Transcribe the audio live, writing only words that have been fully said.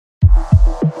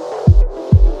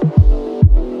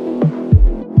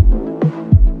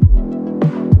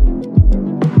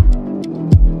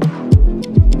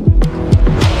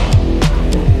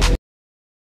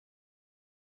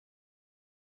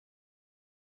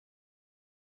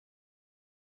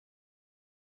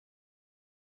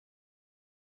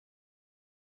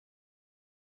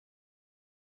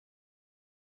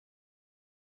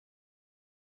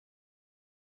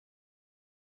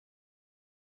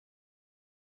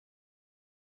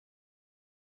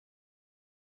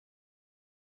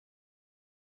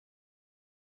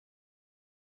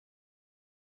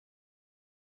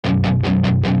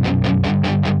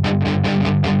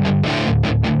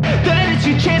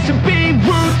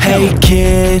Hey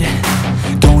kid,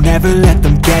 don't ever let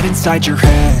them get inside your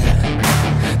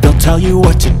head. They'll tell you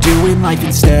what to do in life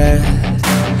instead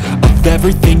of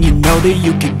everything you know that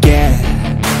you could get.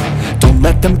 Don't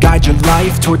let them guide your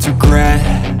life towards regret.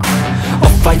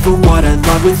 I'll fight for what I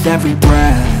love with every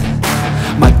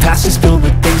breath. My past is filled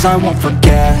with things I won't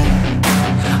forget.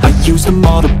 I use them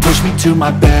all to push me to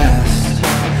my best.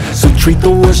 So treat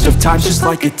the worst of times just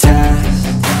like a test.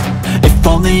 If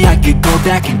only I could go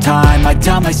back in time, I'd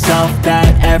tell myself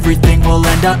that everything will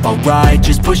end up alright.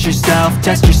 Just push yourself,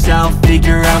 test yourself,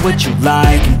 figure out what you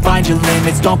like, and find your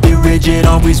limits, don't be rigid,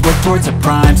 always work towards a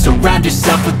prime. Surround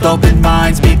yourself with open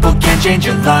minds, people can change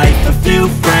your life. A few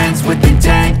friends with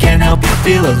intent can help you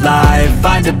feel alive.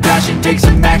 Find a passion, take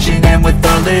some action, and with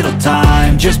a little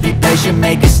time, just be patient,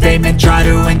 make a statement, try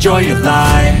to enjoy your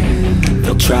life.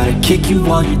 They'll try to kick you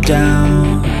while you're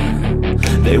down.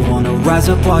 They wanna rise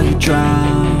up while you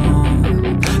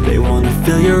drown. They wanna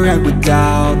fill your head with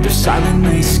doubt. They're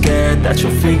silently scared that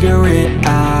you'll figure it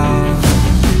out.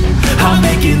 I'll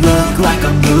make it look like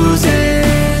I'm losing,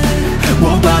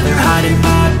 won't bother hiding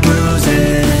my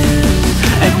bruises.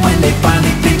 And when they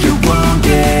finally think you're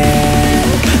wounded,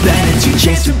 then it's your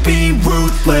chance to be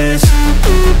ruthless.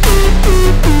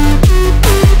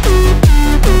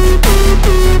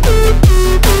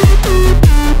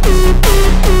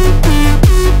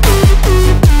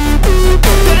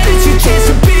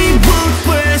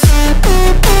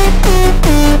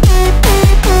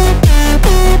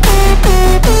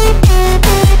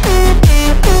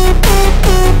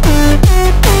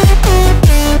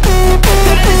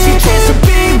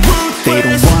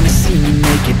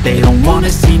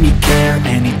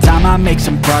 I make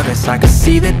some progress, I can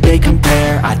see that they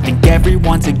compare. I think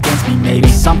everyone's against me, maybe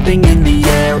something in the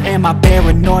air. Am I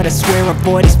paranoid? I swear a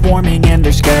void is forming and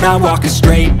they're scared. I walk a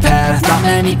straight path, not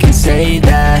many can say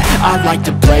that. I like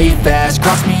to play fast,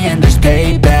 cross me and there's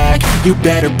payback. You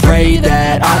better pray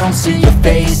that I don't see your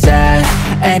face at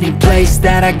any place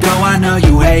that I go. I know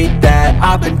you hate that.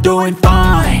 I've been doing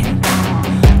fine,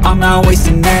 I'm not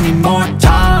wasting any more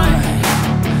time.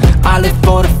 I live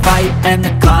for the fight and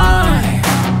the climb,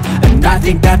 and I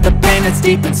think that the pain that's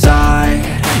deep inside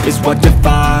is what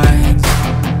defines.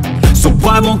 So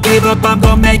I won't give up, I'm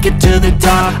gonna make it to the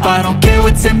top. I don't care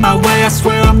what's in my way, I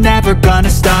swear I'm never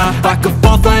gonna stop. I could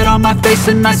fall flat on my face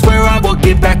and I swear I will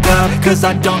get back up, cause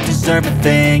I don't deserve a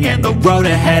thing and the road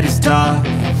ahead is tough.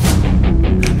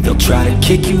 They'll try to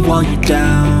kick you while you're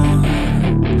down.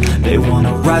 They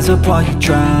wanna rise up while you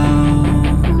drown.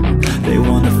 They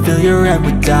wanna fill your head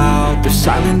with doubt. They're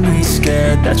silently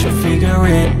scared that you'll figure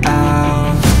it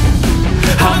out.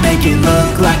 I'll make it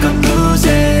look like I'm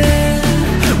losing,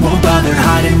 won't bother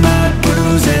hiding my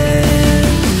bruises.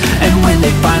 And when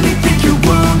they finally think you're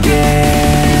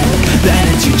wounded, then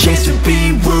it's your chance to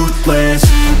be ruthless.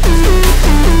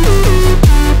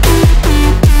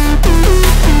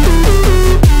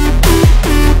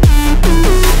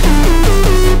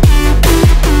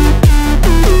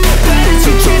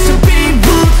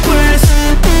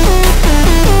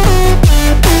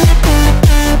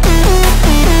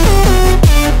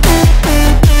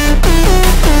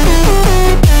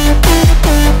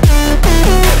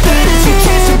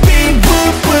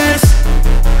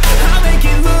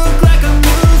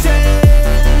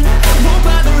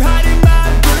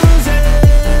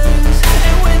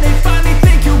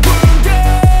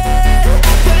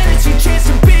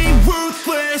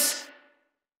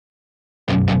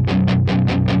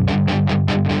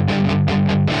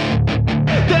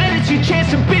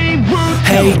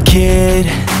 Hey kid,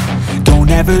 don't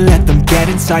ever let them get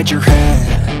inside your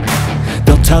head.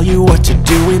 They'll tell you what to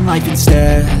do in life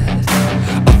instead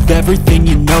of everything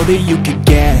you know that you could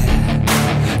get.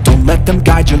 Don't let them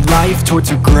guide your life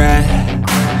towards regret.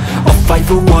 I'll fight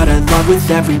for what I love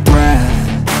with every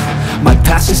breath. My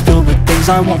past is filled with things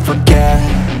I won't forget.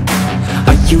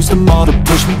 I use them all to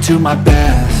push me to my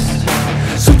best.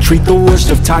 So treat the worst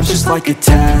of times just like a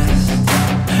test.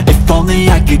 If only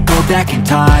I could go back in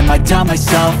time, I'd tell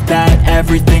myself that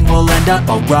everything will end up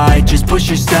alright. Just push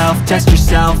yourself, test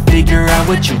yourself, figure out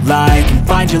what you like, and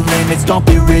find your limits, don't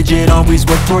be rigid, always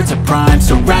work towards a prime.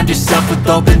 Surround yourself with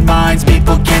open minds,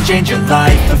 people can change your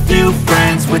life. A few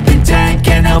friends with intent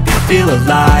can help you feel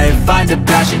alive. Find a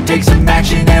passion, take some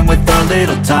action, and with a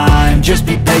little time, just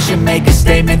be patient, make a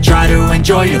statement, try to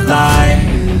enjoy your life.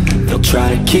 They'll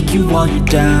try to kick you while you're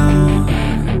down.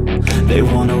 They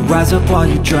wanna rise up while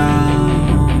you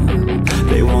drown.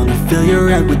 They wanna fill your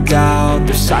head with doubt.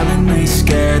 They're silently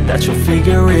scared that you'll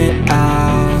figure it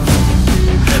out.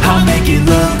 I'll make it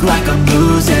look like I'm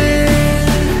losing,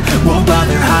 won't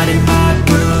bother hiding my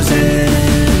bruises.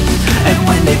 And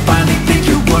when they finally think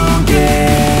you're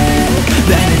wounded,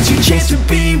 your chance to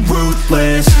be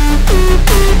ruthless.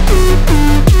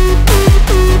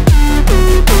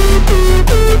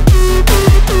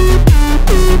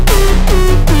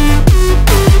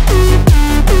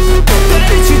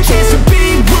 That is your chance to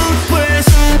be ruthless.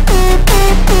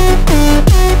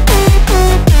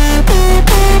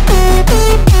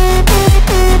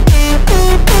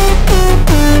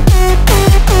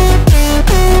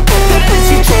 That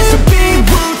is your chance to be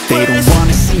ruthless. They don't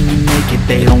wanna see me make it,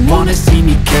 they don't wanna see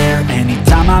me care.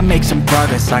 Anytime I make some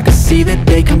progress, I can see that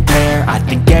they compare. I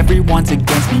think everyone's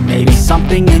against me, maybe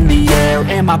something in the air.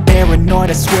 Am I paranoid?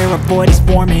 I swear a void is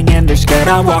forming and they're scared.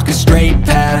 I walk a straight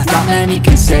path, not many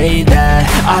can say that.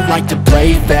 I like to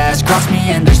play fast, cross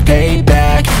me and there's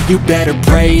payback. You better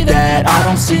pray that I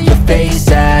don't see your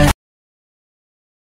face at